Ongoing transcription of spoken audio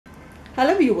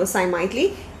Hello viewers, I'm Maitli.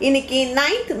 இன்னைக்கு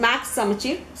 9th Max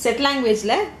Samacheer set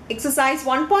languageல exercise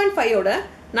 1.5 ஓட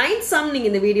 9th sum நீங்க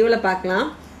இந்த வீடியோல பார்க்கலாம்.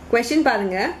 Question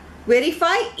பாருங்க.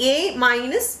 Verify A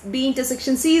minus B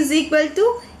intersection C is equal to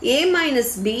A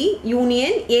minus B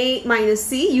union A minus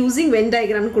C using Venn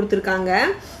diagram கொடுத்திருக்காங்க.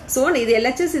 So இது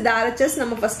LHS இது RHS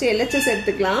நம்ம first LHS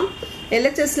எடுத்துக்கலாம்.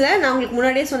 LHSல நான் உங்களுக்கு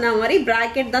முன்னாடியே சொன்ன மாதிரி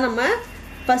bracket தான் நம்ம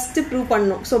first prove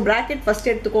பண்ணனும். So bracket first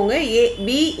எடுத்துக்கோங்க. A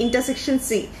B intersection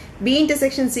C. B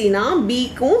intersection C னா B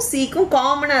க்கும் C க்கும்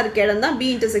காமனா இருக்க இடம் தான் B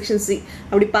intersection C.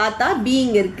 அப்படி பார்த்தா B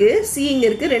இங்க இருக்கு, C இங்க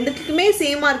இருக்கு. ரெண்டுத்துக்குமே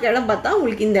சேமா இருக்க இடம் பார்த்தா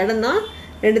உங்களுக்கு இந்த இடம் தான்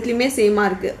ரெண்டுத்துலயுமே சேமா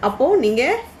இருக்கு. அப்போ நீங்க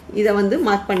இத வந்து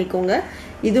மார்க் பண்ணிக்கோங்க.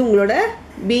 இது உங்களோட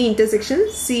B intersection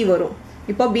C வரும்.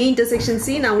 இப்போ B intersection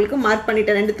C நான் உங்களுக்கு மார்க்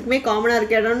பண்ணிட்டேன். ரெண்டுத்துக்குமே காமனா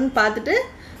இருக்க இடம்னு பார்த்துட்டு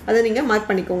அதை நீங்க மார்க்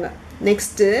பண்ணிக்கோங்க.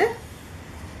 Next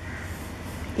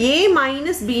A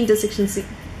minus B intersection C.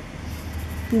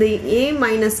 இந்த A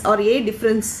minus or A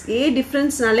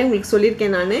difference நாலே உங்களுக்கு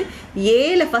சொல்லியிருக்கேன் நான்.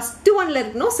 Aல first oneல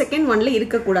இருக்கணும், second oneல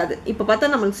இருக்கக்கூடாது. இப்போ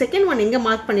பார்த்தா நம்மளுக்கு second one எங்க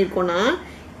மார்க் பண்ணியிருக்கோம்னா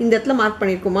இந்த இடத்துல மார்க்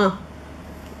பண்ணியிருக்கோமா?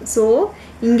 ஸோ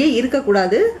இங்கே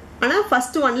இருக்கக்கூடாது, ஆனால்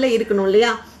ஃபர்ஸ்ட் ஒன்ல இருக்கணும்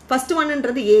இல்லையா? ஃபர்ஸ்ட்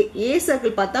ஒன்ன்றது A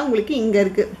சர்க்கிள் பார்த்தா உங்களுக்கு இங்கே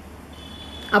இருக்கு.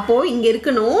 அப்போது இங்கே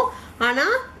இருக்கணும்,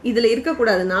 ஆனால் இதில்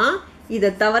இருக்கக்கூடாதுன்னா இதை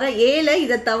தவிர ஏல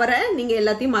இதை தவிர நீங்கள்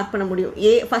எல்லாத்தையும் மார்க் பண்ண முடியும்.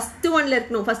 ஃபர்ஸ்ட் ஒன்ல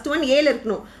இருக்கணும், ஃபர்ஸ்ட் ஒன் ஏல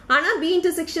இருக்கணும். ஆனால் B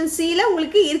intersection Cல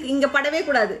உங்களுக்கு இருக்கு, இங்கே படவே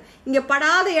கூடாது. இங்கே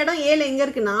படாத இடம் ஏல எங்கே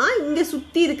இருக்குன்னா இங்கே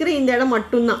சுற்றி இருக்கிற இந்த இடம்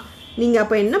மட்டும்தான். நீங்கள்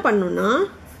அப்போ என்ன பண்ணணும்னா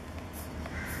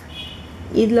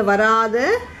இதில் வராத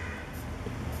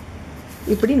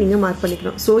இப்படி நீங்கள் மார்க்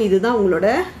பண்ணிக்கணும். ஸோ இதுதான் உங்களோட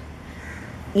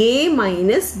A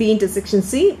minus B intersection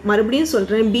C. மறுபடியும்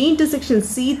சொல்கிறேன், B intersection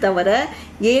C தவிர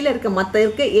ஏல இருக்க மற்ற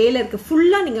ஏல இருக்க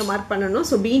ஃபுல்லாக நீங்கள் மார்க் பண்ணணும்.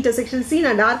 ஸோ B intersection C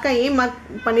நான் டார்க்காக ஏன் மார்க்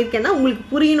பண்ணியிருக்கேன்னா உங்களுக்கு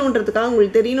புரியணுன்றதுக்காக,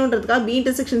 உங்களுக்கு தெரியணுன்றதுக்காக B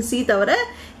intersection C தவிர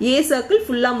A சர்க்கிள்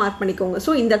ஃபுல்லாக மார்க் பண்ணிக்கோங்க.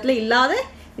 ஸோ இந்த இடத்துல இல்லாத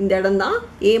இந்த இடம் தான்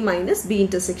A minus B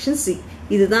intersection C.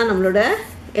 இதுதான் நம்மளோட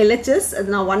LHS. அது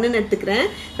நான் 1ன்னு எடுத்துக்கிறேன்.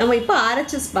 நம்ம இப்போ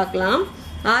RHS பார்க்கலாம்.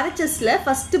 RHSல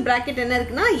ஃபர்ஸ்ட் பிராக்கெட் என்ன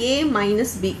இருக்குன்னா A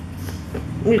minus B.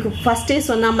 உங்களுக்கு ஃபர்ஸ்டே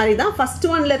சொன்ன மாதிரி தான் ஃபர்ஸ்ட்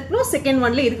ஒன்ல இருக்கணும், செகண்ட்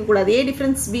ஒன்ல இருக்கக்கூடாது. A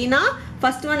டிஃபரன்ஸ் Bனா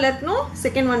ஃபர்ஸ்ட் ஒன்ல இருக்கணும்,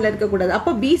 செகண்ட் ஒன்ல இருக்கக்கூடாது.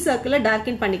 அப்போ B சர்க்கிளை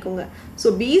டார்க்கன் பண்ணிக்கோங்க. ஸோ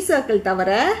B சர்க்கிள்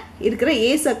தவிர இருக்கிற A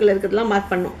சர்க்கிள் இருக்கிறதுலாம் மார்க்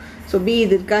பண்ணணும். ஸோ B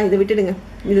இது இருக்கா, இதை விட்டுடுங்க.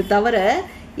 இது தவிர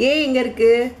A எங்க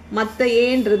இருக்கு, மற்ற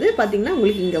ஏன்றது பார்த்தீங்கன்னா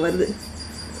உங்களுக்கு இங்கே வருது.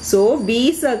 ஸோ B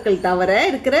சர்க்கிள் தவிர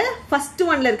இருக்கிற ஃபர்ஸ்ட்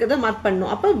ஒன்ல இருக்கிறத மார்க்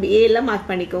பண்ணணும். அப்போ Aல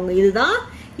மார்க் பண்ணிக்கோங்க. இதுதான்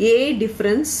A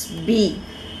டிஃபரன்ஸ் B.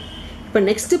 இப்போ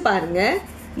நெக்ஸ்ட் பாருங்க,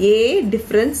 A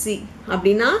டிஃபரன்ஸ் C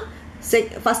அப்படின்னா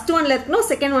ஃபர்ஸ்ட் ஒன்ல இருக்கணும்,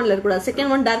 செகண்ட் ஒன்ல இருக்கக்கூடாது.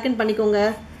 செகண்ட் ஒன் டார்க்கன் பண்ணிக்கோங்க.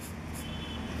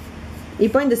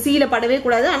 இப்போ இந்த Cல படவே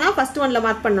கூடாது, ஆனால் ஃபர்ஸ்ட் ஒன்ல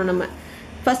மார்க் பண்ணணும். நம்ம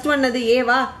ஃபர்ஸ்ட் ஒன் அது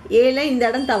ஏவா, ஏல இந்த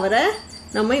இடம் தவிர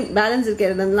நம்ம பேலன்ஸ் இருக்கிற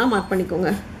இடம்லாம் மார்க்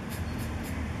பண்ணிக்கோங்க.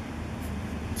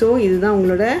 ஸோ இதுதான்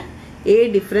உங்களோட A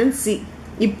டிஃபரன்ஸ் C.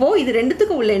 இப்போ இது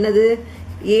ரெண்டுத்துக்கும் உள்ள என்னது,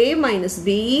 A minus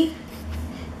B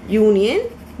union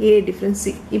A difference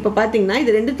C. இப்போ பார்த்தீங்கன்னா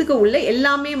இது ரெண்டுத்துக்கு உள்ள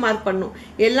எல்லாமே மார்க் பண்ணும்.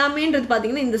 எல்லாமேன்றது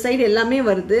பார்த்தீங்கன்னா இந்த சைடு எல்லாமே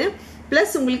வருது,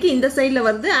 ப்ளஸ் உங்களுக்கு இந்த சைடில்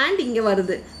வருது அண்ட் இங்கே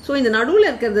வருது. ஸோ இந்த நடுவில்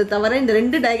இருக்கிறத தவிர இந்த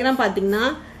ரெண்டு டயக்ராம் பார்த்தீங்கன்னா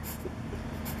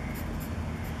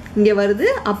இங்கே வருது,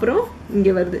 அப்புறம்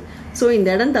இங்கே வருது. ஸோ இந்த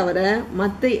இடம் தவிர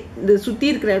மற்ற இந்த சுற்றி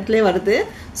இருக்கிற இடத்துல வருது.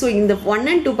 ஸோ இந்த 1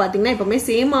 and 2 பார்த்தீங்கன்னா எப்போவுமே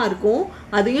சேமாக இருக்கும்.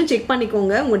 அதையும் செக்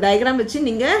பண்ணிக்கோங்க, உங்கள் டயக்ராம் வச்சு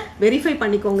நீங்கள் வெரிஃபை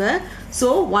பண்ணிக்கோங்க. ஸோ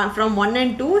ஃப்ரம் 1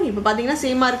 and 2 இப்போ பார்த்தீங்கன்னா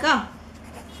சேமாக இருக்கா?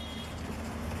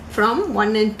 From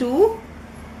 1 and 2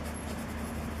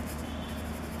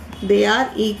 they are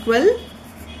equal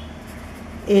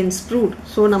ends proved.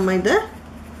 So நம்ம இதை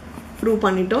ப்ரூவ்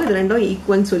பண்ணிட்டோம், இது ரெண்டும்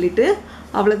ஈக்குவல்னு சொல்லிட்டு.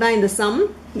 அவ்வளோதான் இந்த சம்.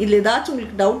 இதில் ஏதாச்சும்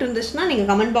உங்களுக்கு டவுட் இருந்துச்சுன்னா நீங்கள்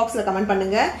கமெண்ட் பாக்ஸில் கமெண்ட்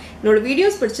பண்ணுங்கள். என்னோட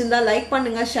வீடியோஸ் பிடிச்சிருந்தா லைக்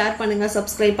பண்ணுங்கள், ஷேர் பண்ணுங்கள்,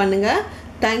 சப்ஸ்கிரைப் பண்ணுங்கள்.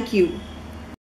 தேங்க்யூ.